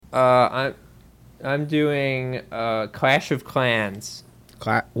I'm doing Clash of Clans.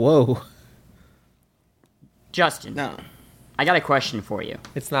 Whoa. Justin. No. I got a question for you.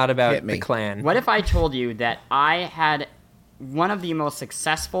 It's not about the clan. What if I told you that I had one of the most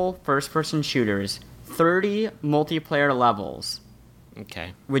successful first-person shooters, 30 multiplayer levels?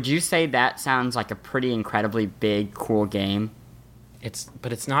 Okay. Would you say that sounds like a pretty incredibly big, cool game?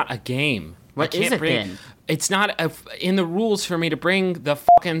 But it's not a game. What is it then? It's not in the rules for me to bring the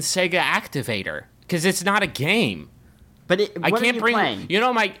fucking Sega activator because it's not a game. But I can't bring. Playing? You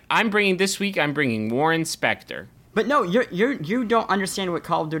know, I'm bringing Warren Spector. But no, you don't understand what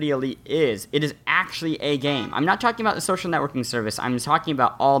Call of Duty Elite is. It is actually a game. I'm not talking about the social networking service. I'm talking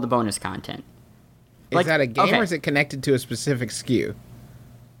about all the bonus content. Is that a game or is it connected to a specific SKU?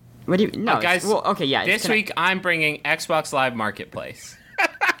 What do you? No, guys. Well, okay, yeah. This week I'm bringing Xbox Live Marketplace.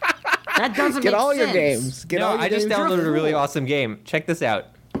 That doesn't Get make all sense. your games. I just downloaded a really awesome game. Check this out.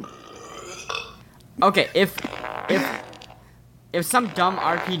 Okay, if some dumb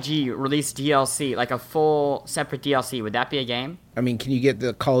RPG released DLC, like a full separate DLC, would that be a game? I mean, can you get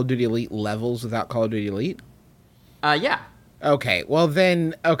the Call of Duty Elite levels without Call of Duty Elite? Yeah. Okay, well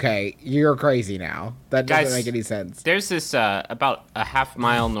then, you're crazy now. That doesn't make any sense. There's this, about a half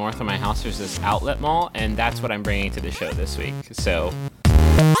mile north of my house, there's this outlet mall, and that's what I'm bringing to the show this week. So...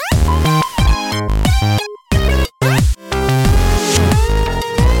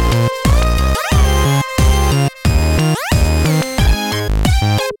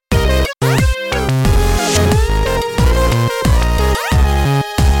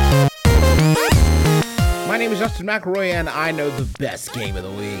 Justin McElroy, and I know the best game of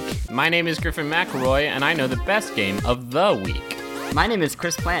the week. My name is Griffin McElroy, and I know the best game of the week. My name is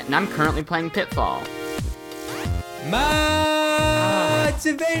Chris Plant, and I'm currently playing Pitfall.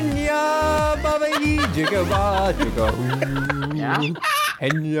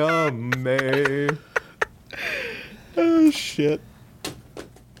 Oh, shit.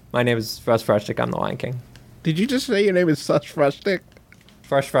 My name is Russ Frushtick. I'm the Lion King. Did you just say your name is Such Frushtick?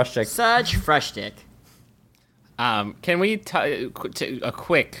 Frushtick. Such Frushtick. Can we a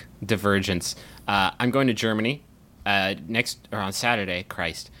quick divergence? I'm going to Germany on Saturday.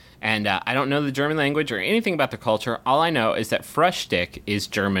 Christ, and I don't know the German language or anything about the culture. All I know is that Frühstück is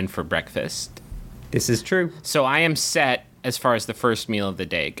German for breakfast. This is true. So I am set as far as the first meal of the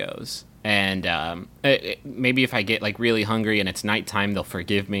day goes. And maybe if I get like really hungry and it's nighttime, they'll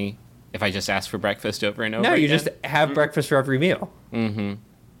forgive me if I just ask for breakfast over and over. No, again. you just have breakfast for every meal. Mm-hmm.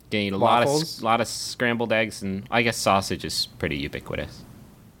 Gonna eat a lot of scrambled eggs, and I guess sausage is pretty ubiquitous.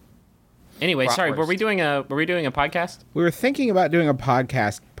 Anyway, Bratwurst. sorry, were we doing a podcast? We were thinking about doing a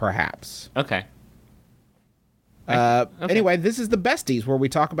podcast, perhaps. Okay. Anyway, this is the Besties, where we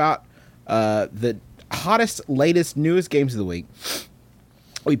talk about the hottest, latest, newest games of the week.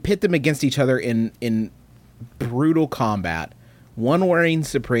 We pit them against each other in brutal combat, one reigns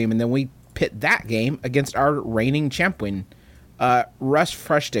supreme, and then we pit that game against our reigning champion. Russ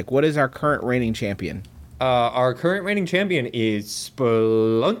Frushtick, what is our current reigning champion? Our current reigning champion is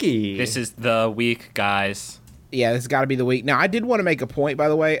Spelunky. This is the week, guys. Yeah, this has got to be the week. Now, I did want to make a point, by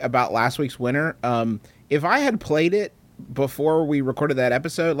the way, about last week's winner. If I had played it before we recorded that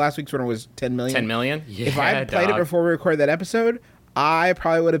episode, last week's winner was 10 million. 10 million? Yeah, if I had played it before we recorded that episode, I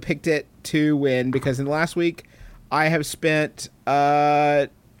probably would have picked it to win, because in the last week, I have spent...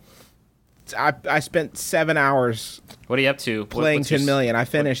 I spent 7 hours. What are you up to? Playing 10 million. I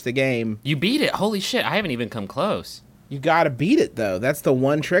finished the game. You beat it. Holy shit. I haven't even come close. You got to beat it, though. That's the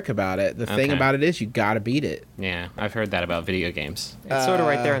one trick about it. The thing about it is you got to beat it. Yeah, I've heard that about video games. It's sort of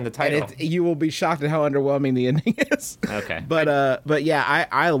right there in the title. And you will be shocked at how underwhelming the ending is. Okay. But yeah,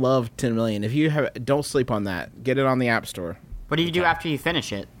 I love 10 million. If you don't sleep on that. Get it on the App Store. What do you do after you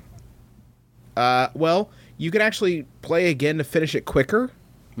finish it? Well, you can actually play again to finish it quicker.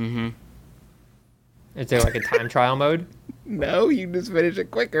 Mm-hmm. Is there like a time trial mode? No, you can just finish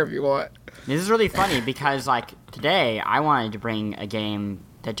it quicker if you want. This is really funny because, like, today I wanted to bring a game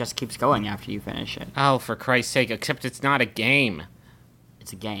that just keeps going after you finish it. Oh, for Christ's sake, except it's not a game.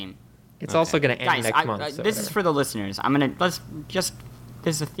 It's a game. It's also going to end next month. This is for the listeners. This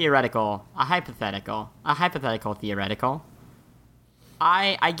is a hypothetical theoretical.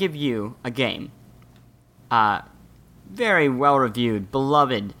 I give you a game. Very well-reviewed,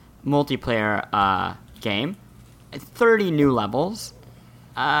 beloved multiplayer game. 30 new levels.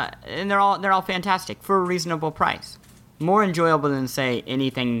 And they're all fantastic for a reasonable price. More enjoyable than, say,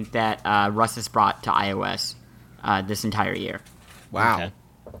 anything that Russ has brought to iOS this entire year. Wow. Okay.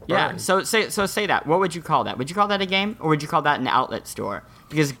 Yeah. So say that. What would you call that? Would you call that a game, or would you call that an outlet store?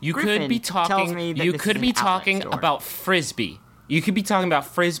 Because You Griffin could be tells me talking. that You this could is be an outlet talking store. about Frisbee. You could be talking about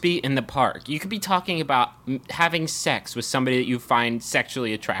frisbee in the park. You could be talking about having sex with somebody that you find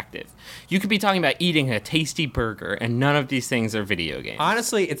sexually attractive. You could be talking about eating a tasty burger, and none of these things are video games.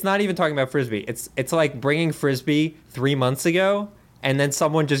 Honestly, it's not even talking about frisbee. It's like bringing frisbee 3 months ago, and then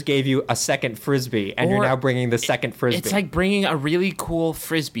someone just gave you a second frisbee, and you're now bringing the second frisbee. It's like bringing a really cool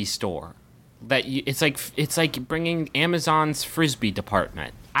frisbee store. It's like bringing Amazon's frisbee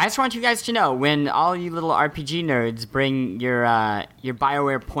department. I just want you guys to know, when all you little RPG nerds bring your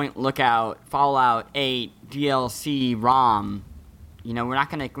BioWare Point Lookout Fallout 8 DLC ROM, we're not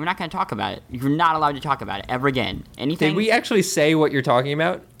gonna talk about it. You're not allowed to talk about it ever again. Anything? Did we actually say what you're talking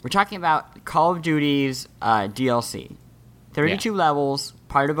about? We're talking about Call of Duty's DLC, 32 levels,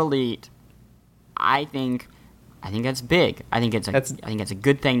 part of Elite. I think that's big. I think it's a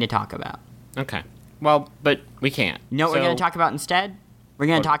good thing to talk about. Okay. Well, but we can't. You know what we're going to talk about instead? We're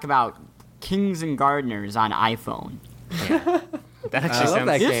going to talk about Kings and Gardeners on iPhone. Yeah. That actually sounds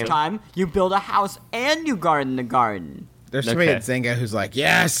that This game. time, you build a house and you garden the garden. There's somebody at Zynga who's like,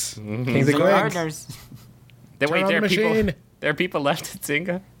 yes, Kings of Quick. Gardeners. Wait, Turn on there the are people. machine. There are people left at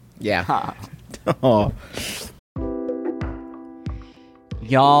Zynga. Yeah. Oh.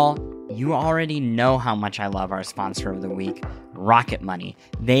 Y'all, you already know how much I love our sponsor of the week, Rocket Money.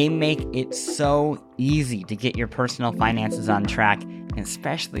 They make it so easy to get your personal finances on track, and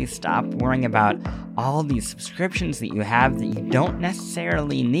especially stop worrying about all these subscriptions that you have that you don't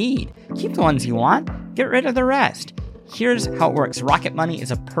necessarily need. Keep the ones you want, get rid of the rest. Here's how it works. Rocket Money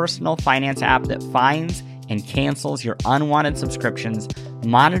is a personal finance app that finds and cancels your unwanted subscriptions,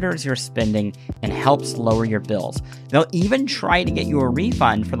 monitors your spending, and helps lower your bills. They'll even try to get you a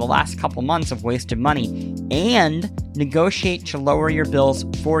refund for the last couple months of wasted money and negotiate to lower your bills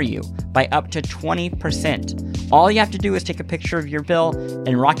for you by up to 20%. All you have to do is take a picture of your bill,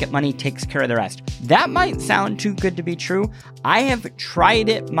 and Rocket Money takes care of the rest. That might sound too good to be true. I have tried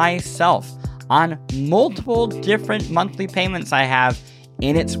it myself on multiple different monthly payments I have,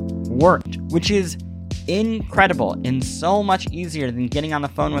 and it's worked, which is incredible and so much easier than getting on the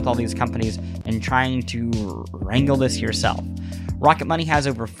phone with all these companies and trying to wrangle this yourself. Rocket Money has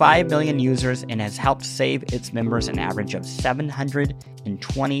over 5 million users and has helped save its members an average of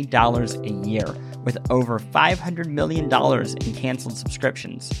 $720 a year, with over $500 million in canceled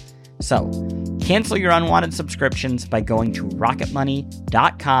subscriptions. So, cancel your unwanted subscriptions by going to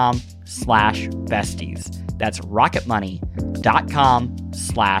rocketmoney.com/besties. That's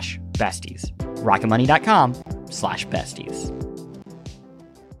rocketmoney.com/besties. rocketmoney.com/besties.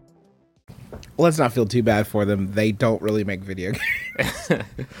 Let's not feel too bad for them. They don't really make video games.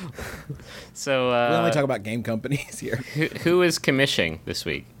 So We only talk about game companies here. who is commissioning this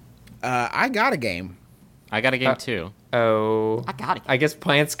week? I got a game. I got a game too. Oh, I got it. I guess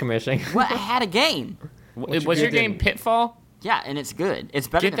Plants commissioning. Well, I had a game. Was your game Pitfall? Yeah, and it's good. It's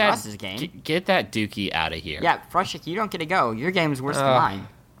better than Russ's game. Get that Dookie out of here. Yeah, Frushik, you don't get to go. Your game's worse than mine.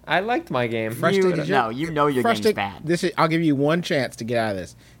 I liked my game. Frustrated. You know your game's bad. I'll give you one chance to get out of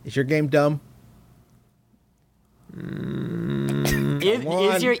this. Is your game dumb?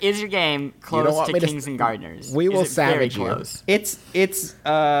 Is your game close to Kings and Gardeners? We will is it savage very you. close? It's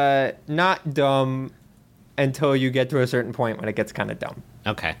not dumb until you get to a certain point when it gets kind of dumb.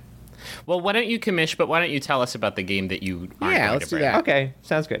 Okay. Well, why don't you commish, but why don't you tell us about the game that you aren't going let's to do bring? that. Okay,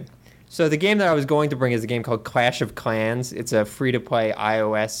 sounds good. So the game that I was going to bring is a game called Clash of Clans. It's a free-to-play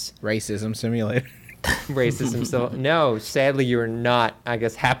iOS Racism simulator. racism. So no, sadly you are not. I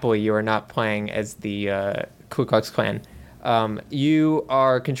guess happily you are not playing as the Ku Klux Klan. You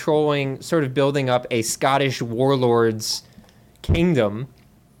are controlling, sort of building up a Scottish warlord's kingdom,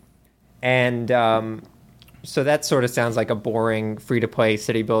 and so that sort of sounds like a boring free-to-play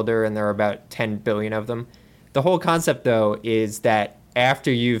city builder, and there are about 10 billion of them. The whole concept, though, is that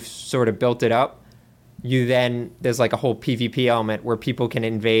after you've sort of built it up, there's like a whole PvP element where people can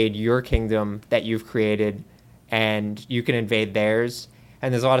invade your kingdom that you've created, and you can invade theirs.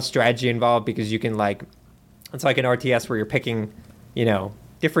 And there's a lot of strategy involved because you can it's like an RTS where you're picking,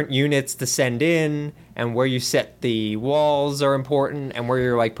 different units to send in, and where you set the walls are important, and where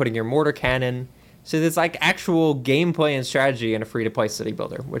you're putting your mortar cannon. So there's actual gameplay and strategy in a free-to-play city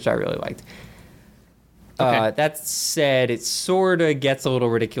builder, which I really liked. Okay. That said, it sort of gets a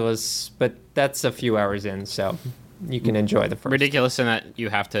little ridiculous, but that's a few hours in, so you can enjoy the first. Ridiculous in that you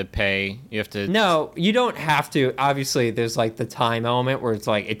have to pay. You have to. No, you don't have to. Obviously, there's the time element where it's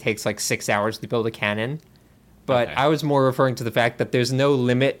it takes 6 hours to build a cannon. But Okay. I was more referring to the fact that there's no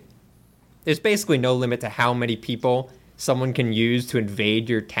limit. There's basically no limit to how many people someone can use to invade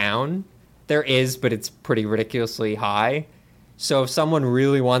your town. There is, but it's pretty ridiculously high. So if someone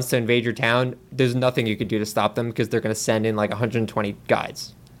really wants to invade your town, there's nothing you can do to stop them because they're going to send in like 120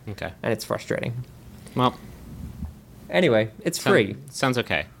 guides. Okay. And it's frustrating. Well, anyway, it's free. Sounds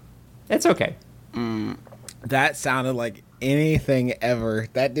okay. It's okay. That sounded like anything ever.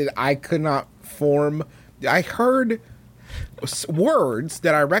 I could not form. I heard words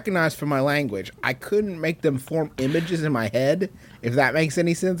that I recognized from my language. I couldn't make them form images in my head. If that makes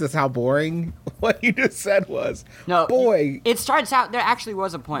any sense, that's how boring what you just said was. No, boy. It starts out. There actually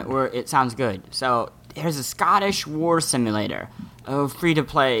was a point where it sounds good. So there's a Scottish war simulator. Oh, free to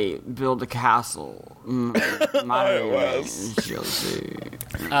play, build a castle. My name is Chelsea.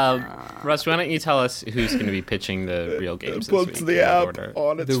 Russ, why don't you tell us who's going to be pitching the real games this Puts week? the in app order?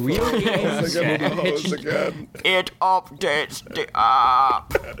 on its The real phone. games. Again. It updates the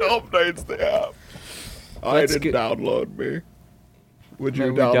app. It updates the app. Let's didn't go- download me. Would you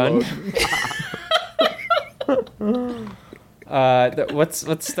Are we done? download me?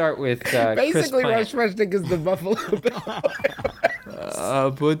 Let's start with Chris Basically, Plant. Rush Rushnick is the Buffalo Bill.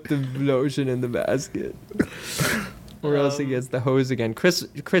 Put the lotion in the basket. Or else he gets the hose again. Chris,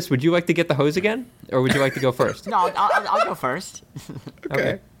 would you like to get the hose again? Or would you like to go first? No, I'll go first.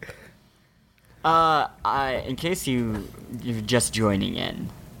 Okay. In case you're just joining in,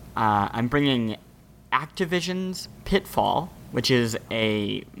 I'm bringing Activision's Pitfall, which is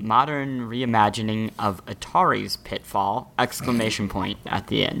a modern reimagining of Atari's Pitfall! Exclamation point at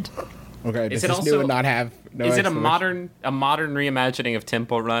the end. Okay, Is does it this new also- one not have no Is it a exclamation? modern reimagining of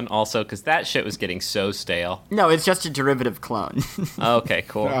Temple Run also? Because that shit was getting so stale. No, it's just a derivative clone. Okay,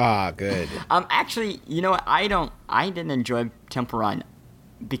 cool. Ah, good. Actually, you know what? I didn't enjoy Temple Run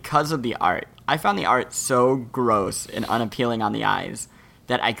because of the art. I found the art so gross and unappealing on the eyes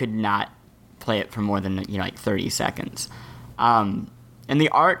that I could not play it for more than like 30 seconds. And the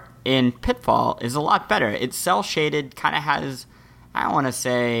art in Pitfall is a lot better. It's cell shaded, kind of has, I don't want to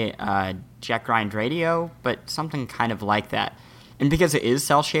say jet grind radio, but something kind of like that. And because it is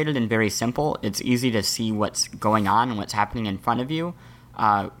cell shaded and very simple, it's easy to see what's going on and what's happening in front of you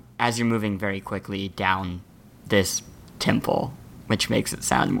as you're moving very quickly down this temple, which makes it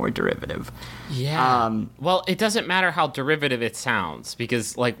sound more derivative. Yeah. Well, it doesn't matter how derivative it sounds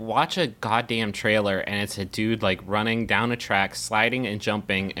because, like, watch a goddamn trailer and it's a dude, like, running down a track, sliding and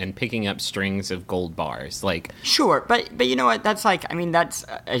jumping and picking up strings of gold bars. Like, Sure, but you know what? That's that's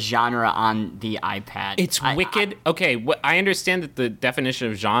a genre on the iPad. it's wicked. Okay, I understand that the definition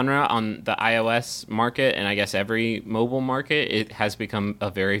of genre on the iOS market and I guess every mobile market, it has become a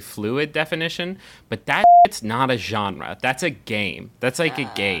very fluid definition, but it's not a genre. That's a game. That's like a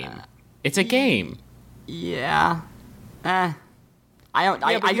game. It's a game. Yeah. I don't.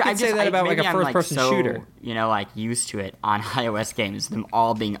 Yeah, but you could say that about, like, a first-person shooter. Like used to it on iOS games, them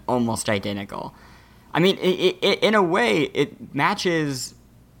all being almost identical. I mean, it in a way, it matches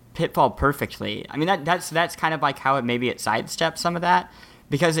Pitfall perfectly. I mean, that's kind of like how it sidesteps some of that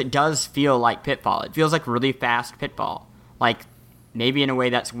because it does feel like Pitfall. It feels like really fast Pitfall. Like maybe in a way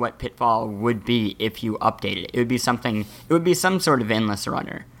that's what Pitfall would be if you updated it. It would be something. It would be some sort of endless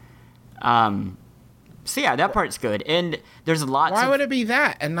runner. So yeah, that part's good, and there's lots. Why would it be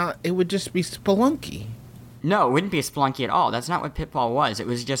that and not? It would just be Spelunky. No, it wouldn't be a Spelunky at all. That's not what Pitfall was. It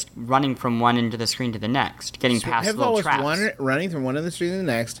was just running from one end of the screen to the next, getting past Pitfall little traps. was running from one end of the street to the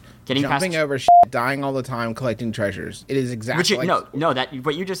next, Getting jumping past- over, dying all the time, collecting treasures. It is exactly Which like that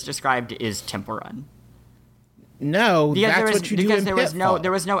what you just described is Temple Run. no. Because That's what you do in there Pitfall.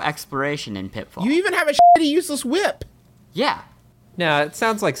 was no exploration in Pitfall. You even have a shitty useless whip. Yeah. No, it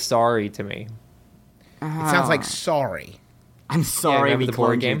sounds like Sorry to me. It sounds like sorry. I'm sorry remember we the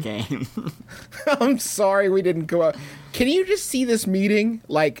board cloned your game? game. I'm sorry we didn't go out. Can you just see this meeting?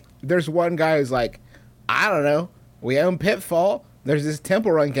 Like, there's one guy who's like, I don't know. We own Pitfall. There's this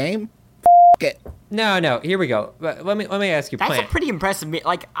Temple Run game. F*** it. No, here we go. But let me ask you, That's Plant. a pretty impressive.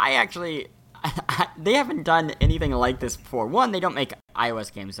 Like I actually, they haven't done anything like this before. One, they don't make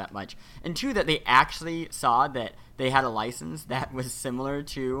iOS games that much, and two, that they actually saw that they had a license that was similar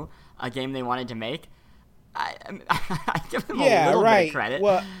to a game they wanted to make. I give them a little bit of credit.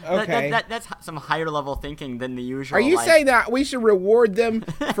 Well, okay. That's some higher level thinking than the usual. Are you saying that we should reward them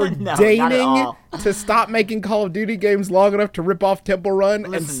for No, not at deigning all. to stop making Call of Duty games long enough to rip off Temple Run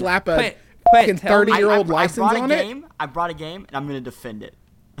and Listen, slap a Plant, fucking tell me- 30-year-old license on it? I brought a game, and I'm going to defend it.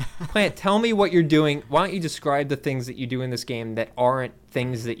 Plant, tell me what you're doing. Why don't you describe the things that you do in this game that aren't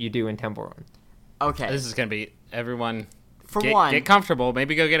things that you do in Temple Run? Okay. This is going to be everyone. For get, one, get comfortable.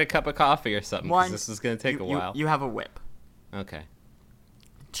 Maybe go get a cup of coffee or something. 'Cause one, this is going to take a while. You have a whip. Okay.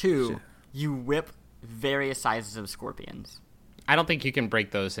 Two, you whip various sizes of scorpions. I don't think you can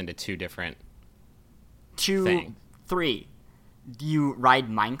break those into two different. Two, Thing. three, Do you ride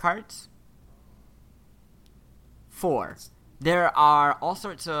minecarts? 4. There are all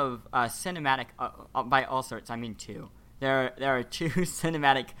sorts of cinematic. By all sorts, I mean 2. There are 2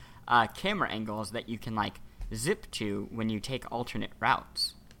 cinematic camera angles that you can zip to when you take alternate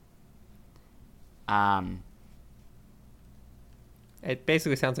routes. It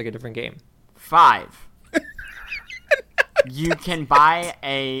basically sounds like a different game. 5. You can buy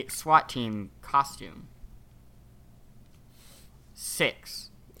a SWAT team costume.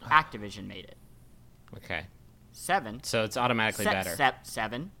 6. Activision made it. Okay. 7. So it's automatically better.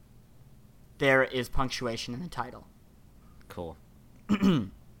 7. There is punctuation in the title. Cool.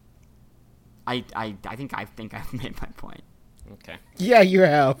 I think I've made my point. Okay. Yeah, you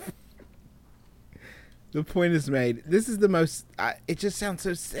have. The point is made. This is the most. It just sounds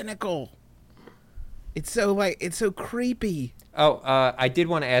so cynical. It's so creepy. Oh, I did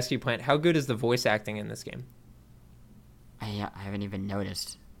want to ask you, Plant, how good is the voice acting in this game? I haven't even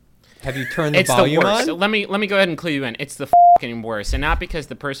noticed. Have you turned the It's the volume worst. on? Let me go ahead and clue you in. It's the fucking worst, and not because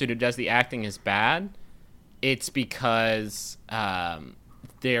the person who does the acting is bad. It's because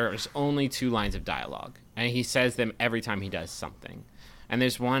there's only 2 lines of dialogue, and he says them every time he does something. And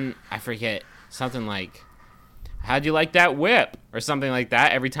there's one, I forget, something like, "How'd you like that whip?" or something like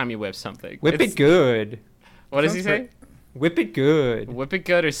that. Every time you whip something, Whip it good. What does he say? Whip it good. Whip it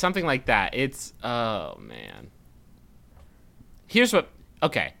good or something like that. It's oh man. Here's what.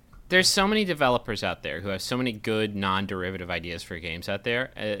 Okay. There's so many developers out there who have so many good non-derivative ideas for games out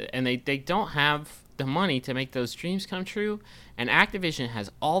there, and they don't have the money to make those dreams come true. And Activision has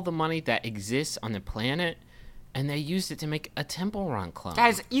all the money that exists on the planet, and they used it to make a Temple Run clone.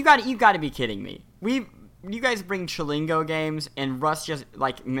 Guys, you got to be kidding me. You guys bring Chilingo games, and Russ just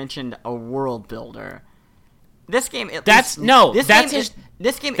mentioned a world builder. This game at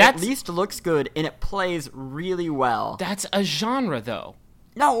least looks good, and it plays really well. That's a genre, though.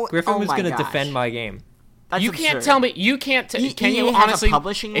 No, Griffin was going to defend my game. That's you absurd. Can't tell me. You can't. Can you has honestly? A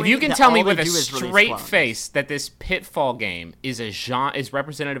publishing if you wing can that tell me all they with a do is release straight clones. face that this Pitfall game is is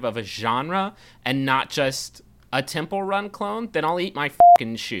representative of a genre and not just a Temple Run clone, then I'll eat my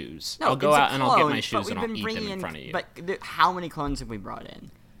fucking shoes. No, I'll go it's a out and I'll get my clone, shoes and I'll eat them in front of you. But how many clones have we brought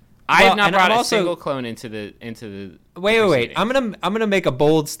in? I have not and brought I'm a also- single clone into the. Wait. I'm gonna make a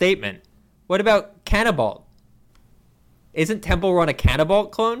bold statement. What about Cannibalt? Isn't Temple Run a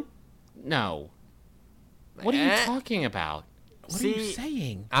Cannibalt clone? No. What are you talking about? What are you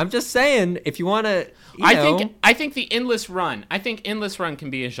saying? I'm just saying, if you want to, I think the Endless Run. I think Endless Run can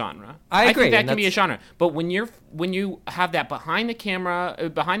be a genre. I agree, think that and can be a that's- genre. But when you have that behind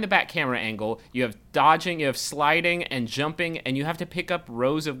the back camera angle, you have dodging, you have sliding and jumping, and you have to pick up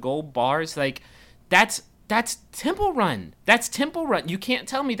rows of gold bars. Like that's Temple Run. That's Temple Run. You can't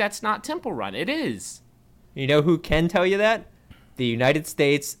tell me that's not Temple Run. It is. You know who can tell you that? The United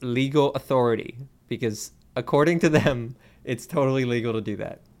States Legal Authority, because according to them, it's totally legal to do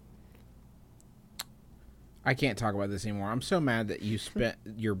that. I can't talk about this anymore. I'm so mad that you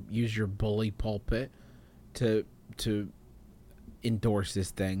use your bully pulpit to endorse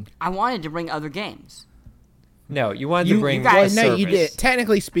this thing. I wanted to bring other games. No, you wanted to bring guys- a No, you service. did.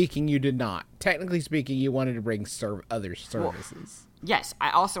 Technically speaking, you did not. Technically speaking, you wanted to bring other services. Yes, I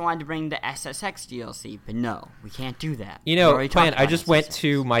also wanted to bring the SSX DLC, but no, we can't do that. You know, Plant, I just went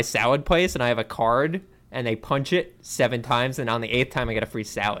to my salad place and I have a card and they punch it 7 times and on the 8th time I get a free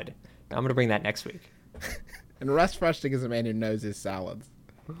salad. I'm going to bring that next week. And Russ Frushtick is a man who knows his salads.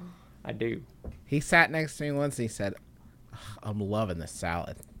 I do. He sat next to me once and he said, "I'm loving this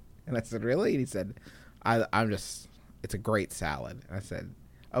salad." And I said, "Really?" And he said, it's a great salad." And I said,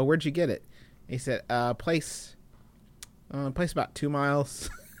 "Oh, where'd you get it?" And he said, place about 2 miles.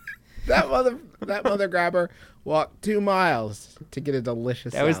 that mother grabber walked 2 miles to get a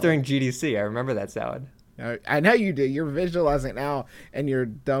delicious salad. That was during GDC. I remember that salad. I know you do. You're visualizing it now, and your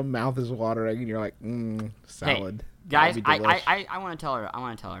dumb mouth is watering, and you're like, salad. Hey, guys, That'd be delish. I want to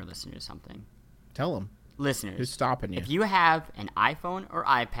tell our listeners something. Tell them. Listeners, Who's stopping you? If you have an iPhone or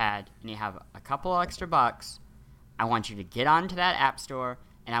iPad and you have a couple extra bucks, I want you to get onto that app store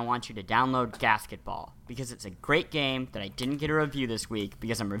and I want you to download Gasketball because it's a great game that I didn't get a review this week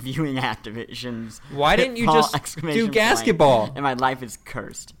because I'm reviewing Activision's. Why didn't you just do point, Gasketball? And my life is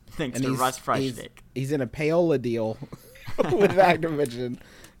cursed thanks to Russ Frushtick. He's in a payola deal with Activision,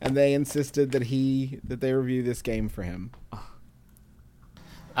 and they insisted that they review this game for him.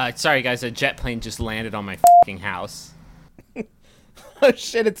 Sorry, guys. A jet plane just landed on my fucking house. Oh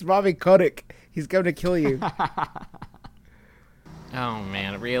shit! It's Bobby Kotick. He's going to kill you. Oh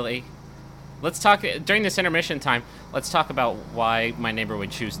man, really? Let's talk during this intermission time. Let's talk about why my neighbor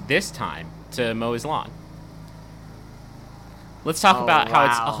would choose this time to mow his lawn. Let's talk about how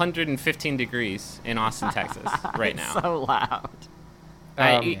it's wow. 115 degrees in Austin, Texas right now. So loud.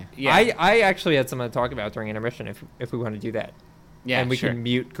 I actually had something to talk about during intermission if we want to do that. Yeah, and we sure. can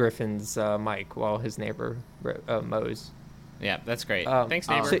mute Griffin's mic while his neighbor mows. Yeah, that's great. Thanks,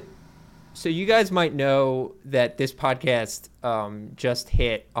 neighbor. So you guys might know that this podcast just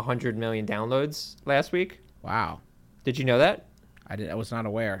hit 100 million downloads last week. Wow. Did you know that? I was not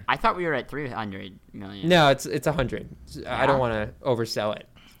aware. I thought we were at 300 million. No, it's 100. Yeah. I don't want to oversell it.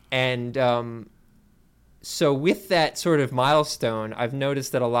 And so with that sort of milestone, I've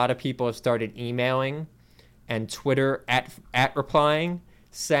noticed that a lot of people have started emailing and Twitter at replying,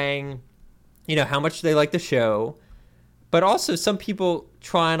 saying, how much they like the show, but also some people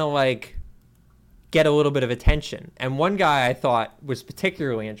trying to like get a little bit of attention. And one guy I thought was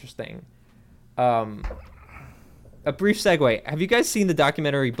particularly interesting. A brief segue. Have you guys seen the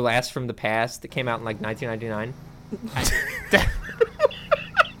documentary Blast from the Past that came out in like 1999?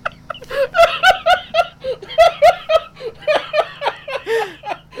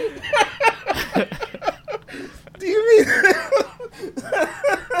 Do you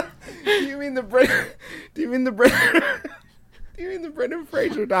mean the Brendan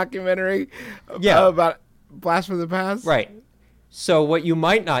Fraser documentary about Blast from the Past? Right. So what you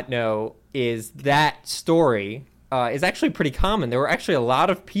might not know is that story is actually pretty common. There were actually a lot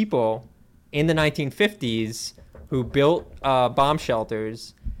of people in the 1950s who built bomb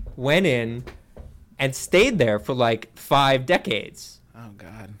shelters, went in, and stayed there for like 5 decades. Oh,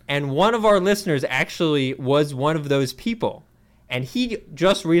 God. And one of our listeners actually was one of those people. And he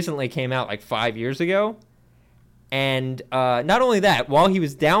just recently came out like 5 years ago. And not only that, while he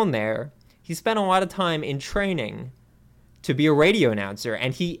was down there, he spent a lot of time in training to be a radio announcer.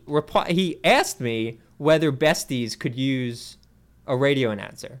 And he asked me whether Besties could use a radio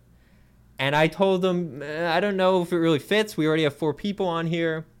announcer. And I told him, I don't know if it really fits. We already have 4 people on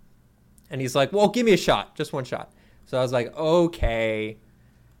here. And he's like, well, give me a shot, just one shot. So I was like, okay.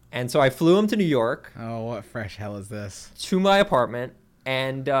 And so I flew him to New York. Oh, what fresh hell is this? To my apartment.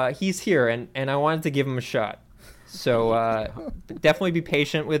 And he's here, and I wanted to give him a shot. So definitely be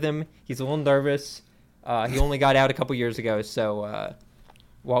patient with him. He's a little nervous. He only got out a couple years ago. So,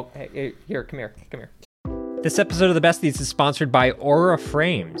 here, come here. This episode of The Besties is sponsored by Aura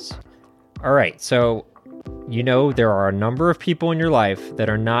Frames. All right, so there are a number of people in your life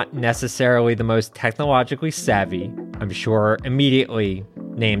that are not necessarily the most technologically savvy. I'm sure immediately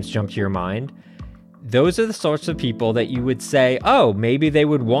names jump to your mind. Those are the sorts of people that you would say, oh, maybe they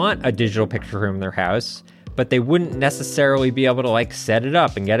would want a digital picture room in their house, but they wouldn't necessarily be able to like set it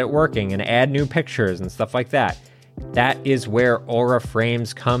up and get it working and add new pictures and stuff like that. That is where Aura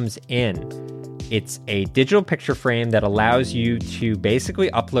Frames comes in. It's a digital picture frame that allows you to basically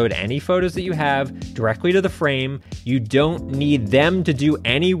upload any photos that you have directly to the frame. You don't need them to do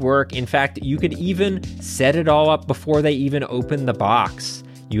any work. In fact, you could even set it all up before they even open the box.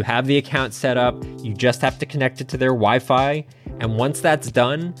 You have the account set up, you just have to connect it to their Wi-Fi, and once that's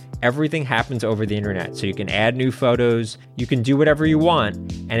done, everything happens over the internet. So you can add new photos, you can do whatever you want,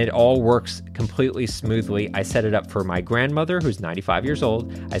 and it all works completely smoothly. I set it up for my grandmother, who's 95 years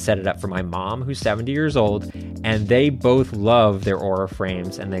old. I set it up for my mom, who's 70 years old, and they both love their Aura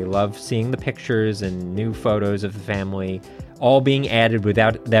frames, and they love seeing the pictures and new photos of the family, all being added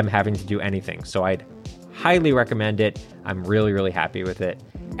without them having to do anything. So I'd highly recommend it. I'm really, really happy with it.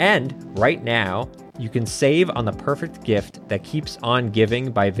 And right now, you can save on the perfect gift that keeps on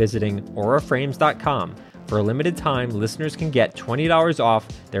giving by visiting auraframes.com. For a limited time, listeners can get $20 off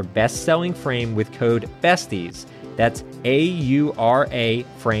their best-selling frame with code BESTIES. That's AURA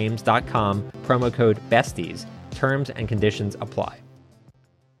frames.com, promo code BESTIES. Terms and conditions apply.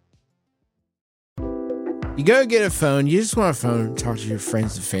 You go get a phone, you just want a phone, talk to your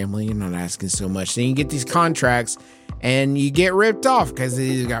friends and family, you're not asking so much. Then you get these contracts and you get ripped off because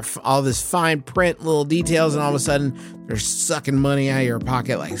they've got all this fine print, little details, and all of a sudden they're sucking money out of your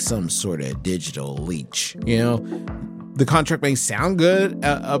pocket like some sort of digital leech. The contract may sound good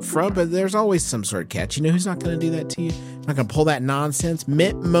up front, but there's always some sort of catch. You know who's not going to do that to you? Not going to pull that nonsense?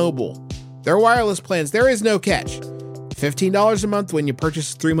 Mint Mobile. Their wireless plans, there is no catch. $15 a month when you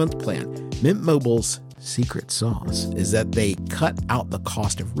purchase a 3-month plan. Mint Mobile's secret sauce is that they cut out the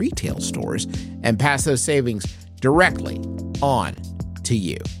cost of retail stores and pass those savings directly on to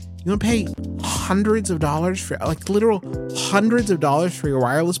you. You want to pay hundreds of dollars for, like literal hundreds of dollars for your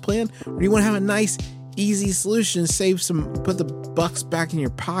wireless plan? Or do you want to have a nice, easy solution, put the bucks back in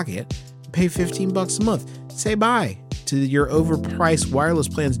your pocket, pay $15 a month? Say bye to your overpriced wireless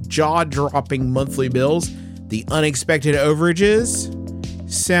plan's jaw-dropping monthly bills, the unexpected overages.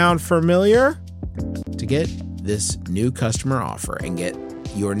 Sound familiar? To get this new customer offer and get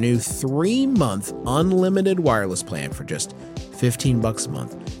your new 3-month unlimited wireless plan for just $15 a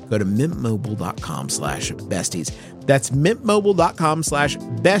month, go to mintmobile.com/besties. That's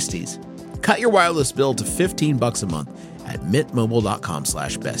mintmobile.com/besties. Cut your wireless bill to $15 a month at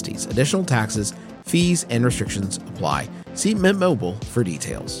mintmobile.com/besties. Additional taxes, fees, and restrictions apply. See Mint Mobile for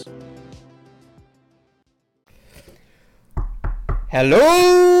details.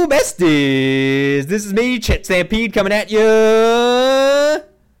 Hello, besties. This is me, Chet Stampede, coming at you.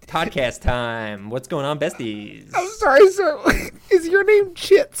 Podcast time. What's going on, besties? I'm sorry, sir. Is your name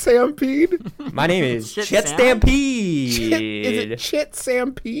Chit Stampede? My name is Chet Chet Sam? Stampede. Is it Chit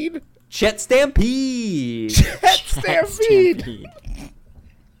Stampede? Chet Stampede. Chet Stampede.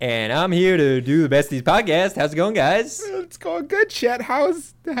 And I'm here to do the Besties podcast. How's it going, guys? It's going good, Chet. How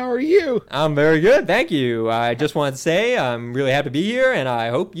are you? I'm very good, thank you. I just wanted to say I'm really happy to be here, and I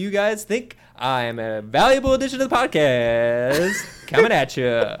hope you guys think I'm a valuable addition to the podcast. Coming at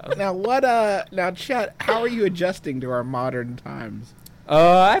you. Now, Chet, how are you adjusting to our modern times?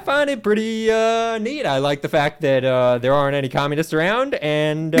 I find it pretty neat. I like the fact that there aren't any communists around,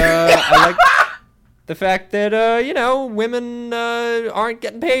 and I like the fact that, women aren't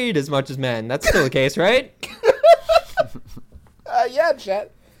getting paid as much as men. That's still the case, right? Yeah,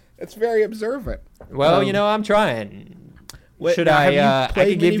 Chet. It's very observant. Well, I'm trying. Should now, I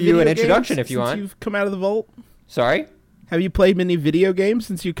could give you an introduction if you want. You've come out of the vault? Sorry? Have you played many video games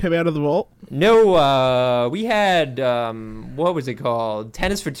since you came out of the vault? No, we had, what was it called?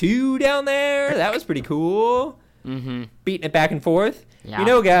 Tennis for Two down there. That was pretty cool. Mm-hmm. Beating it back and forth.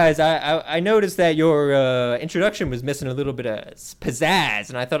 Yeah. Guys, I noticed that your introduction was missing a little bit of pizzazz,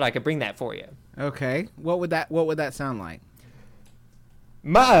 and I thought I could bring that for you. Okay. What would that sound like?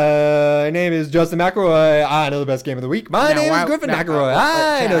 My name is Justin McElroy. I know the best game of the week. My name is Griffin McElroy.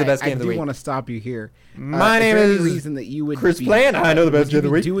 I know the best game of the week. I do want to stop you here. My name is there any reason that you would Chris be, Plant. I know the best game of the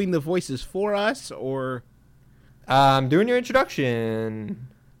week. Doing the voices for us, or I'm doing your introduction.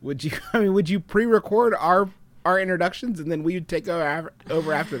 would you pre-record our introductions and then we would take over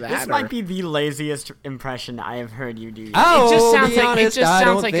after that? This might be the laziest impression I have heard you do. Oh, It just be honest,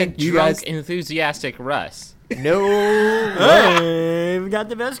 sounds like a think you drunk, guys- enthusiastic Russ. No. Hey, we got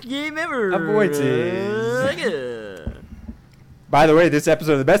the best game ever. Avoidance. By the way, this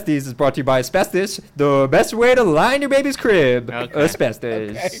episode of the Besties is brought to you by Asbestos, the best way to line your baby's crib. Okay.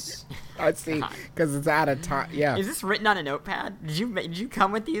 Asbestos. I see, because it's out of time. Yeah. Is this written on a notepad? Did you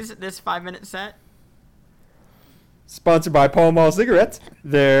come with this 5-minute set? Sponsored by Pall Mall Cigarettes.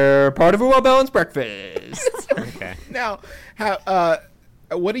 They're part of a well-balanced breakfast. Okay. Now,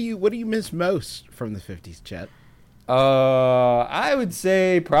 what do you miss most from the 50s, Chet? I would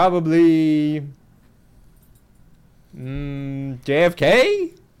say probably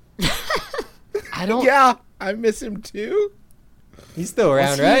JFK. I don't. Yeah, I miss him too. He's still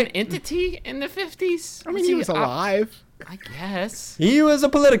around, Was he right? an entity in the 50s? I mean, he was alive. I guess. He was a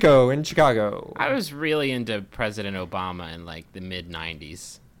Politico in Chicago. I was really into President Obama in like the mid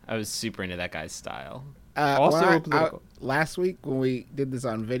 90s. I was super into that guy's style. Also political. Last week when we did this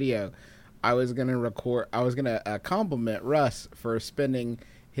on video, I was gonna compliment Russ for spending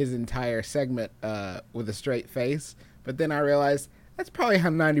his entire segment with a straight face, but then I realized that's probably how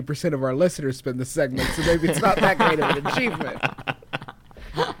 90% of our listeners spend the segment, so maybe it's not that great of an achievement.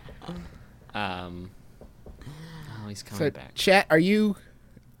 Oh, he's coming So, back. Chat,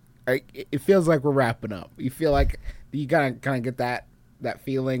 it feels like we're wrapping up. You feel like you gotta kind of get that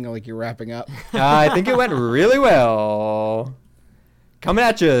feeling like you're wrapping up. I think it went really well. Coming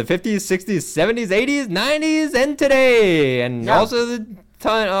at you, the 50s, 60s, 70s, 80s, 90s, and today, and Yeah. also the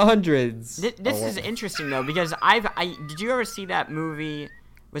hundreds. This is interesting though, because did you ever see that movie?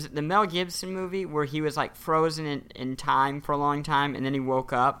 Was it the Mel Gibson movie where he was like frozen in time for a long time and then he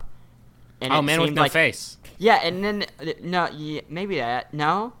woke up? And Oh, it Man with seemed No like, Face. Yeah, and then maybe that.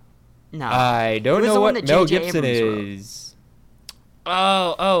 No. I don't It was know the one what that Mel J.J. Gibson Abrams wrote. is.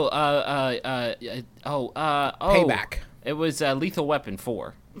 Payback. It was Lethal Weapon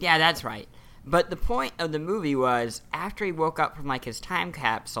 4. Yeah, that's right. But the point of the movie was after he woke up from like his time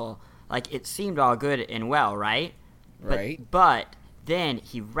capsule, like it seemed all good and well, right? Right. But then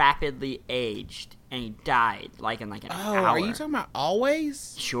he rapidly aged and he died like in an hour. Are you talking about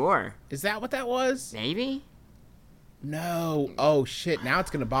Always? Sure. Is that what that was? Maybe. No. Oh shit! Now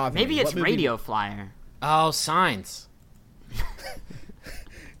it's gonna bother me. Maybe it's What movie- Radio Flyer. Oh, Signs.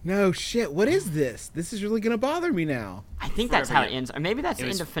 No shit. What is this? This is really gonna bother me now. I think that's how it Young. ends. Or maybe that's the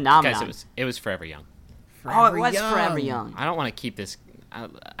end of Guys, Phenomenon. it was Forever Young. Oh, it was Forever Young. I don't want to keep this.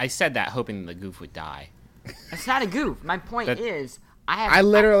 I said that hoping the goof would die. It's not a goof. My point That- is, I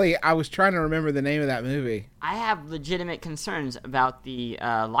was trying to remember the name of that movie. I have legitimate concerns about the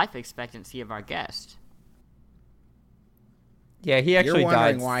life expectancy of our guest. Yeah, he actually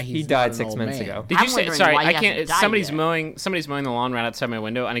died. Why he died 6 months ago. Did I'm you say? wondering Sorry, why he I can't. hasn't died Somebody's yet. mowing. Somebody's mowing the lawn right outside my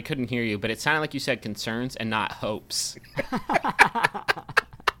window, and I couldn't hear you. But it sounded like you said concerns and not hopes.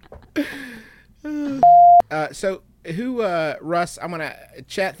 So who, Russ? I'm gonna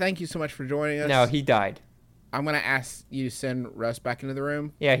Chet. Thank you so much for joining us. No, he died. I'm gonna ask you to send Russ back into the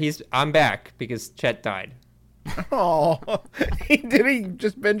room. Yeah, I'm back because Chet died. Oh, did he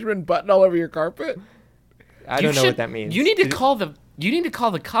just Benjamin Button all over your carpet? I don't know what that means. You need to call the. You need to call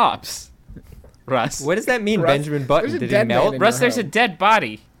the cops, Russ. What does that mean, Russ, Benjamin Button? there's a Did he dead man melt? in Russ, your there's a home. dead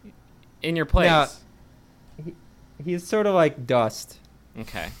body in your place. Now, he's sort of like dust.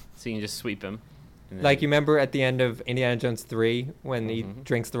 Okay, so you can just sweep him. and then- Like, you remember at the end of Indiana Jones 3 when he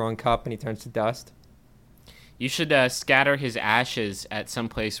drinks the wrong cup and he turns to dust? You should scatter his ashes at some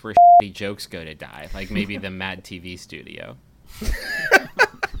place where shitty jokes go to die, like maybe the Mad TV studio.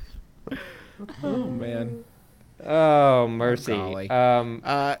 Oh man. Oh, mercy. Golly.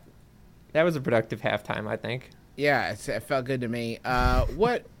 That was a productive halftime, I think. Yeah, it felt good to me. Who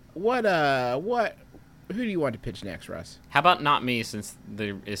do you want to pitch next, Russ? How about not me, since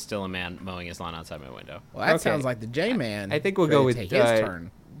there is still a man mowing his lawn outside my window? Well, that Okay. sounds like the J-Man. I think we'll ready go to with take his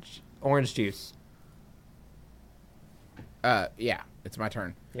turn. Orange juice. Yeah, it's my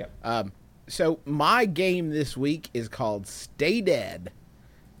turn. Yep. So my game this week is called Stay Dead,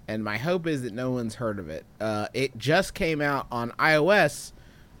 and my hope is that no one's heard of it. It just came out on iOS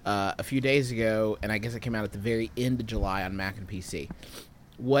a few days ago, and I guess it came out at the very end of July on Mac and PC.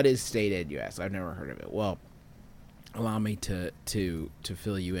 What is Stay Dead, you ask? I've never heard of it. Well, allow me to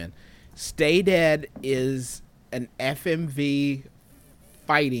fill you in. Stay Dead is an FMV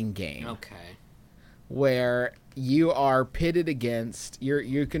fighting game. Okay. Where you are pitted against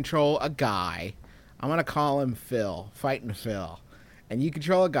you control a guy. I'm gonna call him Phil, fighting Phil, and you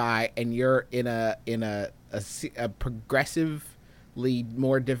control a guy, and you're in a progressively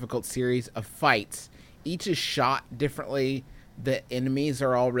more difficult series of fights. Each is shot differently. The enemies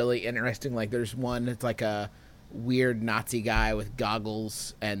are all really interesting. Like, there's one that's like a weird Nazi guy with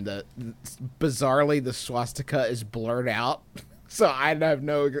goggles, and bizarrely the swastika is blurred out. So I have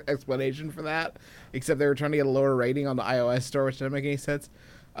no explanation for that, except they were trying to get a lower rating on the iOS store, which doesn't make any sense.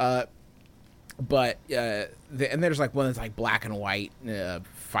 And there's like one that's like black and white,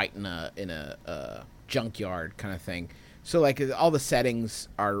 fighting in a junkyard kind of thing. So like all the settings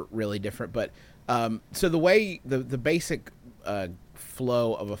are really different. But so the way the basic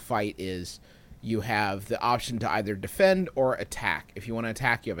flow of a fight is, you have the option to either defend or attack. If you want to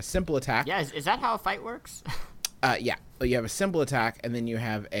attack, you have a simple attack. Yeah, is that how a fight works? Yeah. You have a simple attack, and then you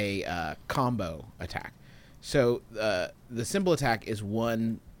have a combo attack. So the simple attack is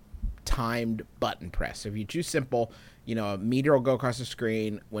one timed button press. So if you choose simple, a meter will go across the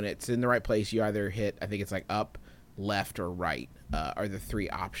screen. When it's in the right place, you either hit, I think it's like up, left, or right are the three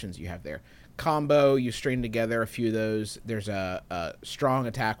options you have there. Combo, you string together a few of those. There's a strong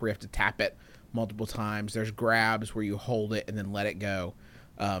attack where you have to tap it multiple times. There's grabs where you hold it and then let it go.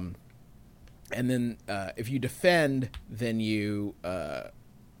 And then if you defend, then you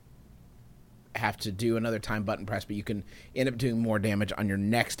have to do another time button press, but you can end up doing more damage on your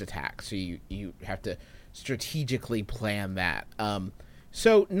next attack. So you have to strategically plan that.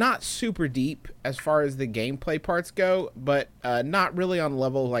 So not super deep as far as the gameplay parts go, but not really on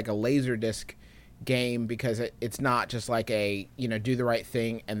level like a Laserdisc game, because it's not just like a, do the right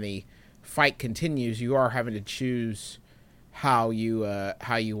thing and the fight continues. You are having to choose how you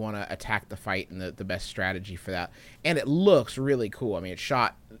want to attack the fight and the best strategy for that. And it looks really cool. I mean, it's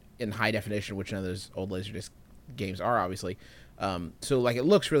shot in high definition, which none of those old Laserdisc games are, obviously. So like it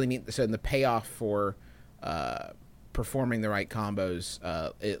looks really neat. So in the payoff for performing the right combos,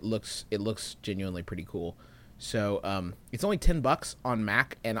 it looks genuinely pretty cool. So it's only $10 on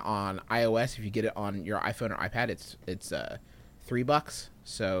Mac, and on iOS, if you get it on your iPhone or iPad, it's $3.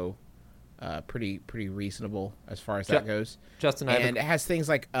 So pretty reasonable as far as that goes. Justin, and it has things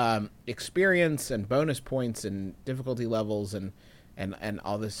like experience and bonus points and difficulty levels and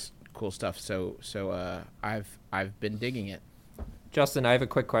all this cool stuff. So I've been digging it. Justin, I have a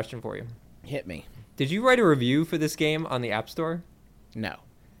quick question for you. Hit me. Did you write a review for this game on the App Store? No.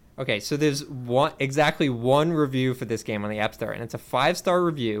 Okay, so there's exactly one review for this game on the App Store, and it's a 5-star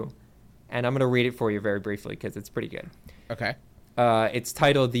review, and I'm going to read it for you very briefly because it's pretty good. Okay. It's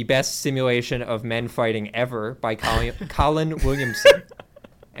titled "The Best Simulation of Men Fighting Ever" by Colin Williamson.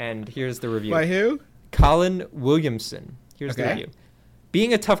 And here's the review. By who? Colin Williamson. Here's the Okay. review.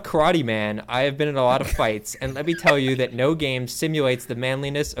 Being a tough karate man, I have been in a lot of fights, and let me tell you that no game simulates the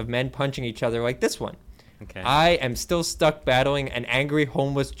manliness of men punching each other like this one. Okay. I am still stuck battling an angry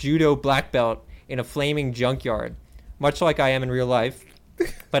homeless judo black belt in a flaming junkyard, much like I am in real life,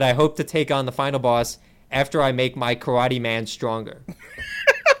 but I hope to take on the final boss after I make my karate man stronger.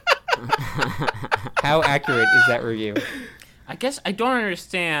 How accurate is that review? I guess I don't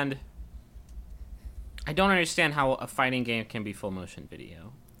understand how a fighting game can be full motion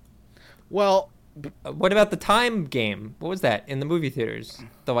video. Well, What about the time game? What was that in the movie theaters?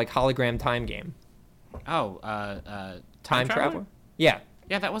 The like hologram time game. Oh, Time Traveler? Yeah.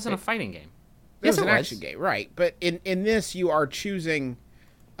 Yeah, that wasn't a fighting game. it Yes, was it an was. action game, right? But in this, you are choosing.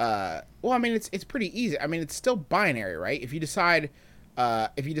 Well, I mean, it's pretty easy. I mean, it's still binary, right? If you decide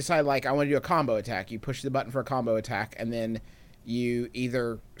like I want to do a combo attack, you push the button for a combo attack, and then you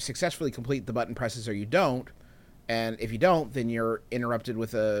either successfully complete the button presses or you don't. And if you don't, then you're interrupted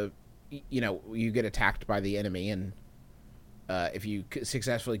with you get attacked by the enemy, and if you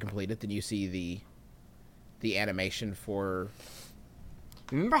successfully complete it, then you see the animation for.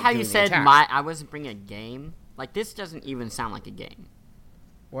 Remember how you doing the said attack. I wasn't bringing a game? Like, this doesn't even sound like a game.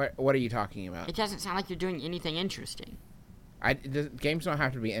 What are you talking about? It doesn't sound like you're doing anything interesting. Games don't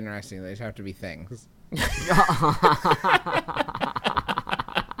have to be interesting; they just have to be things.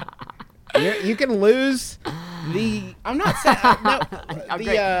 You can lose the. I'm not saying no. Oh,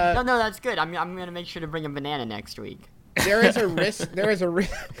 great. No, that's good. I'm gonna make sure to bring a banana next week. There is a risk. There's a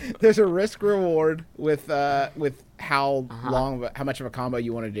risk reward with how how much of a combo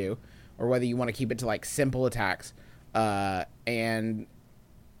you want to do, or whether you want to keep it to like simple attacks, and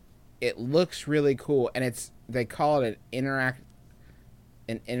it looks really cool. And they call it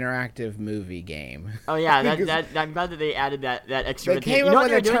an interactive movie game. Oh yeah, I'm glad that they added that extra. They came up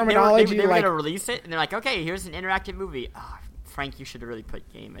with a terminology They were like gonna release it, and they're like, okay, here's an interactive movie. Oh, Frank, you should have really put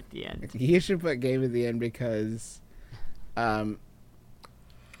game at the end. you should put game at the end because,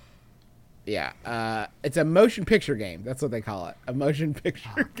 it's a motion picture game. That's what they call it, a motion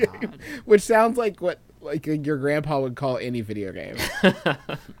picture game, God. which sounds like what your grandpa would call any video game.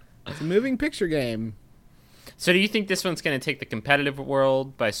 It's a moving picture game. So do you think this one's going to take the competitive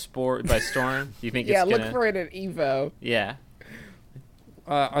world by storm? Do you think Yeah, it's look gonna... for it at Evo. Yeah.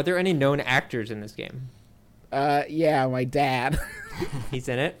 Are there any known actors in this game? Yeah, my dad. He's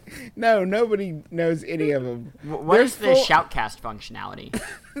in it. No, nobody knows any of them. What is the shoutcast functionality?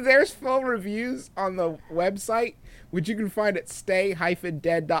 There's full reviews on the website, which you can find at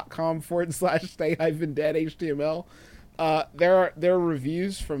stay-dead.com/stay-dead HTML. There are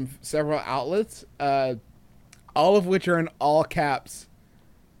reviews from several outlets, all of which are in all caps,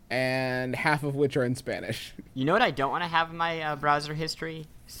 and half of which are in Spanish. You know what I don't want to have in my browser history?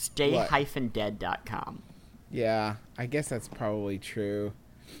 Stay-dead.com. Yeah, I guess that's probably true.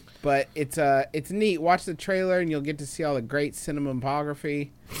 But it's neat. Watch the trailer and you'll get to see all the great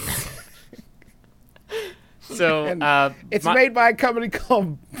cinematography. So it's made by a company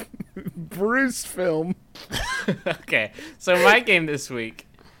called Bruce Film. Okay. So my game this week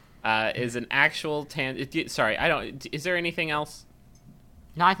is an actual sorry, I don't. Is there anything else?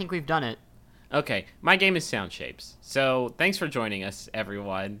 No, I think we've done it. Okay, my game is Sound Shapes. So thanks for joining us,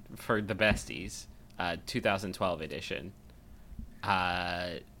 everyone, for the Besties 2012 edition.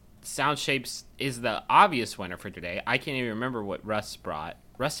 Sound Shapes is the obvious winner for today. I can't even remember what Russ brought.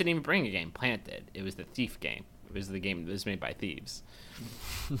 Russ didn't even bring a game. Plant did. It was the Thief game. It was the game that was made by thieves.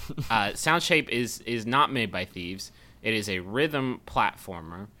 Sound Shape is not made by thieves. It is a rhythm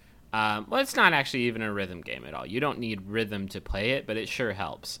platformer. Well, it's not actually even a rhythm game at all. You don't need rhythm to play it, but it sure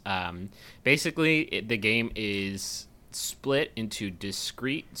helps. Basically, the game is split into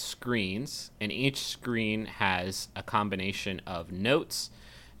discrete screens, and each screen has a combination of notes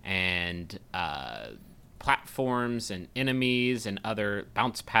and platforms and enemies and other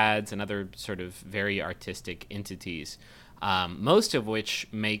bounce pads and other sort of very artistic entities, most of which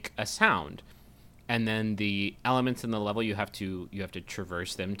make a sound. And then the elements in the level, you have to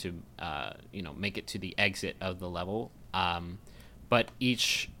traverse them to make it to the exit of the level. But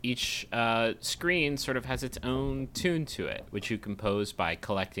each screen sort of has its own tune to it, which you compose by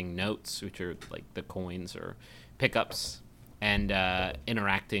collecting notes, which are like the coins or pickups, and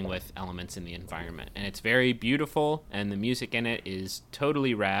interacting with elements in the environment. And it's very beautiful, and the music in it is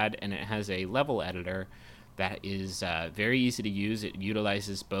totally rad, and it has a level editor that is very easy to use. It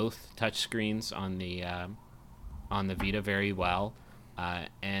utilizes both touch screens on the Vita very well,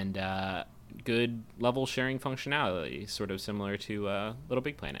 and good level sharing functionality, sort of similar to Little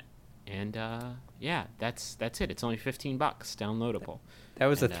Big Planet. And yeah, that's it. It's only $15, downloadable. That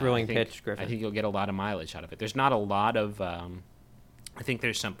was a thrilling pitch, Griffin. I think you'll get a lot of mileage out of it. There's not a lot of I think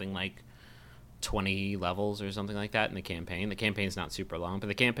there's something like 20 levels or something like that in the campaign. The campaign's not super long, but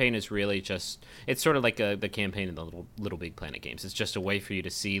the campaign is really just, it's sort of like the campaign in the Little Big Planet games. It's just a way for you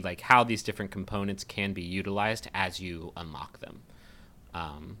to see like how these different components can be utilized as you unlock them.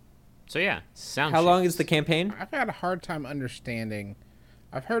 So yeah, sound. How long is the campaign? I've had a hard time understanding.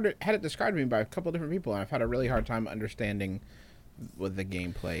 I've had it described to me by a couple of different people, and I've had a really hard time understanding what the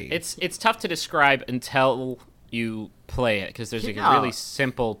gameplay. It's tough to describe until you play it, because there's like a really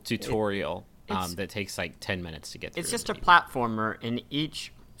simple tutorial that takes like 10 minutes to get through. It's just a platformer, and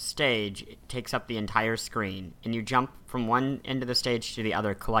each stage takes up the entire screen, and you jump from one end of the stage to the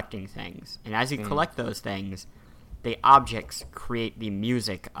other collecting things. And as you collect those things, the objects create the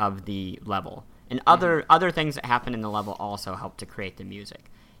music of the level. And other things that happen in the level also help to create the music.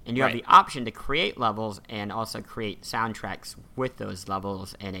 And you have the option to create levels and also create soundtracks with those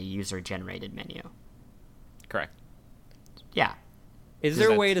levels in a user-generated menu. Correct. Yeah. Is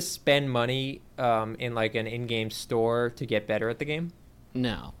there a way to spend money in like an in-game store to get better at the game?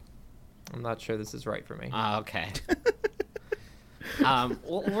 No. I'm not sure this is right for me. Okay.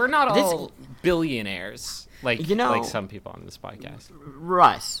 Well, we're not all billionaires like some people on this podcast.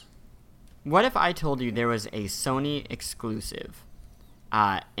 Russ, what if I told you there was a Sony exclusive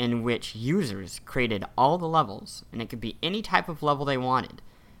in which users created all the levels, and it could be any type of level they wanted.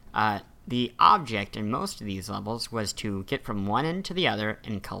 The object in most of these levels was to get from one end to the other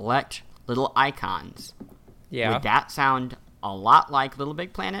and collect little icons. Yeah. Would that sound a lot like Little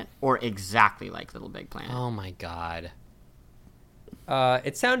Big Planet or exactly like Little Big Planet? Oh my god.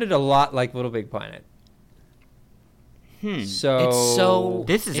 It sounded a lot like Little Big Planet. So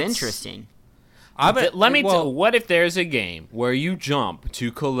This is interesting. What if there's a game where you jump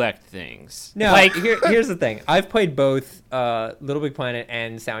to collect things? No, like here's the thing. I've played both Little Big Planet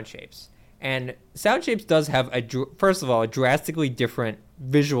and Sound Shapes. And Sound Shapes does have, first of all, a drastically different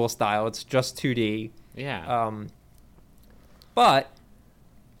visual style. It's just 2D. Yeah. But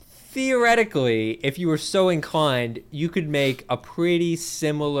theoretically, if you were so inclined, you could make a pretty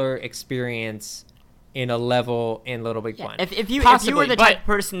similar experience in a level in Little Big Planet. If you were the type of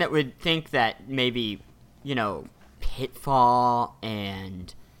person that would think that maybe, Pitfall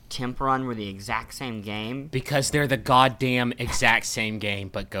and Temple Run were the exact same game. Because they're the goddamn exact same game,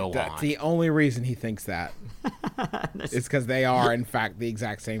 but go That's on. the only reason he thinks that. It's because they are, in fact, the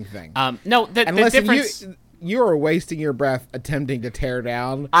exact same thing. No, the difference... You are wasting your breath attempting to tear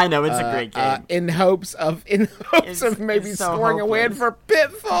down. I know, it's a great game. In hopes of maybe so scoring a win for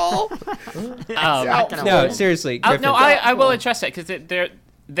Pitfall. No, seriously. Griffin. I will address that, because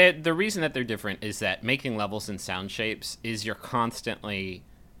the reason that they're different is that making levels in Sound Shapes is you're constantly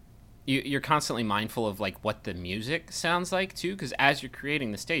mindful of like what the music sounds like too, because as you're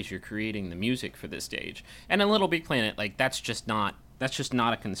creating the stage, you're creating the music for the stage. And in Little Big Planet, like that's just not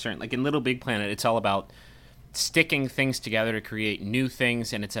a concern. Like in Little Big Planet, it's all about sticking things together to create new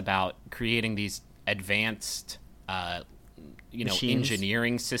things, and it's about creating these advanced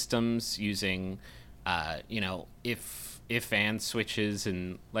engineering systems using if and switches,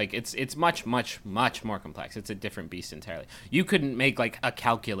 and like it's much more complex. It's a different beast entirely. You couldn't make like a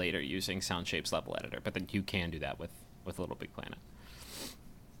calculator using Sound Shapes level editor, but then you can do that with Little Big Planet.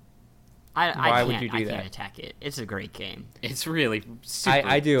 Why would you do that? I can't attack it. It's a great game. It's really super,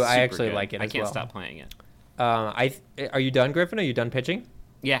 I do. I actually good. like it. I can't stop playing it. Are you done, Griffin? Are you done pitching?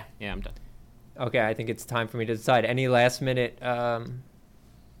 Yeah, I'm done. Okay, I think it's time for me to decide. Any last minute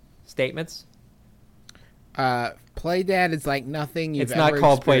statements? Play Dead is like nothing you've It's not ever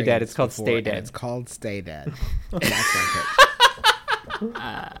called Play Dead. experienced It's called before, Stay and Dead. It's called Stay Dead. That's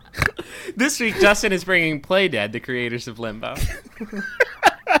my pitch. This week, Justin is bringing Play Dead, the creators of Limbo.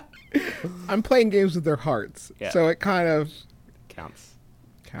 I'm playing games with their hearts, so it kind of counts.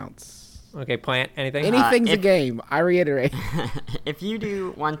 Okay, Plant, anything? Anything's a game. I reiterate. If you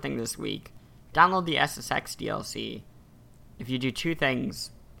do one thing this week, download the SSX DLC. If you do two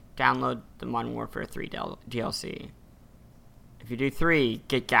things, download the Modern Warfare 3 DLC. If you do three,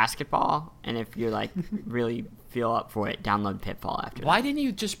 get Gasketball, and if you really feel up for it, download Pitfall after. Why didn't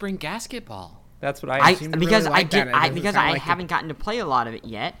you just bring Gasketball? That's what I because really I haven't gotten to play a lot of it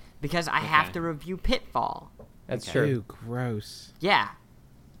yet because I have to review Pitfall. That's true. Ew, gross. Yeah.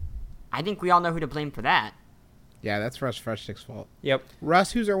 I think we all know who to blame for that. Yeah, that's Russ Freshtick's fault. Yep.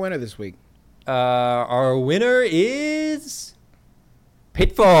 Russ, who's our winner this week? Our winner is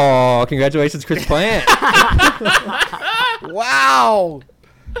Pitfall. Congratulations, Chris Plant. Wow.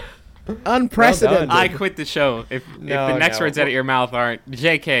 Unprecedented. Well I quit the show. If the next words out of your mouth aren't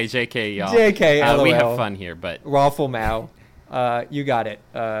JK, y'all. JK, we LOL. have fun here, but Raffle Mao. You got it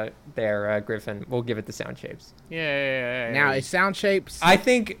there, Griffin. We'll give it the sound shapes. Yeah. Now, is Sound Shapes? I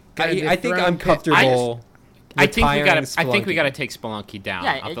think I'm Pit- comfortable. I think we got retiring to take Spelunky down.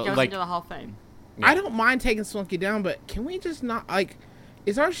 Yeah, it goes into the Hall of Fame. I don't mind taking Slunky down, but can we just not, like,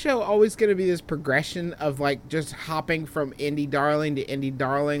 is our show always going to be this progression of, like, just hopping from indie darling to indie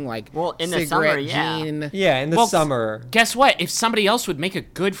darling, like, Well, in the Cigarette summer, yeah. Gene? Yeah, in the summer. Guess what? If somebody else would make a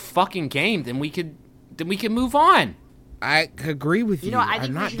good fucking game, then we could move on. I agree with you. I I'm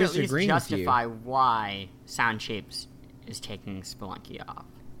think we not should at least disagreeing with you. justify why Sound Shapes is taking Spelunky off.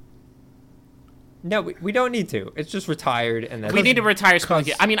 No, we don't need to. It's just retired, and that's We need to retire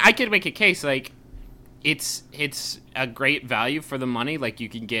Spelunky. I mean, I could make a case like it's a great value for the money. Like you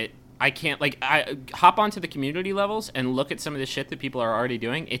can get. I hop onto the community levels and look at some of the shit that people are already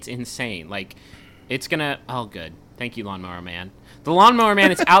doing. It's insane. Like it's gonna. Oh, good. Thank you, Lawnmower Man. The Lawnmower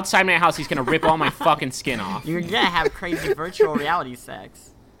Man is outside my house. He's gonna rip all my fucking skin off. You're gonna have crazy virtual reality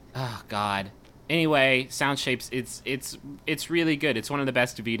sex. Oh God. Anyway, Sound Shapes. It's really good. It's one of the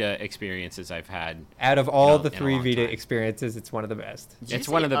best Vita experiences I've had. Out of all the in a 3 long Vita time. experiences, it's one of the best. Did you It's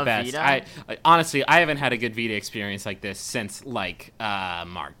say one of the a best. Vita? I honestly, I haven't had a good Vita experience like this since like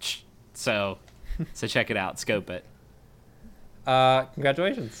March. So check it out. Scope it.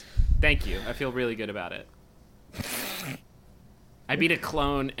 Congratulations. Thank you. I feel really good about it. I beat a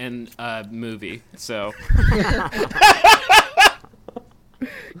clone in a movie, so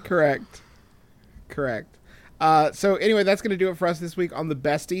Correct. So anyway, that's going to do it for us this week on the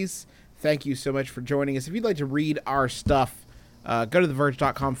Besties. Thank you so much for joining us. If you'd like to read our stuff, go to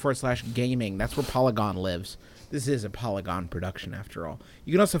theverge.com/gaming. That's where Polygon lives. This is a Polygon production, after all.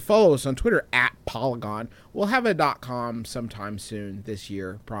 You can also follow us on Twitter @Polygon. We'll have a .com sometime soon this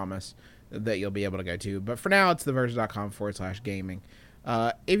year, promise, that you'll be able to go to. But for now, it's theverge.com/gaming.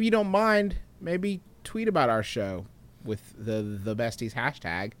 If you don't mind, maybe tweet about our show with the Besties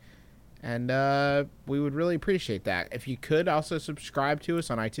hashtag. And we would really appreciate that. If you could also subscribe to us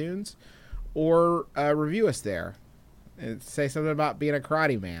on iTunes or review us there. And say something about being a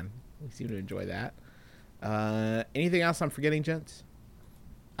karate man. We seem to enjoy that. Anything else I'm forgetting, gents?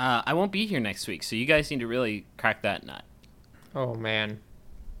 I won't be here next week, so you guys need to really crack that nut. Oh man.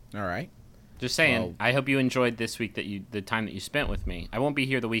 All right. Just saying. Well- I hope you enjoyed this week the time that you spent with me. I won't be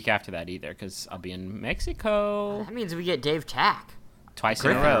here the week after that either because I'll be in Mexico That means we get Dave Tack. twice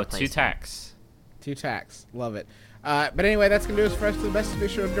Griffin in a row. replacement. 2 tacks. 2 tacks. Love it. But anyway, that's going to do us for us to the Besties. Make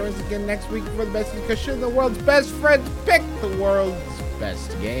sure to join us again next week for the Besties, because should the world's best friends pick the world's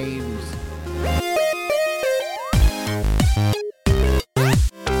best games.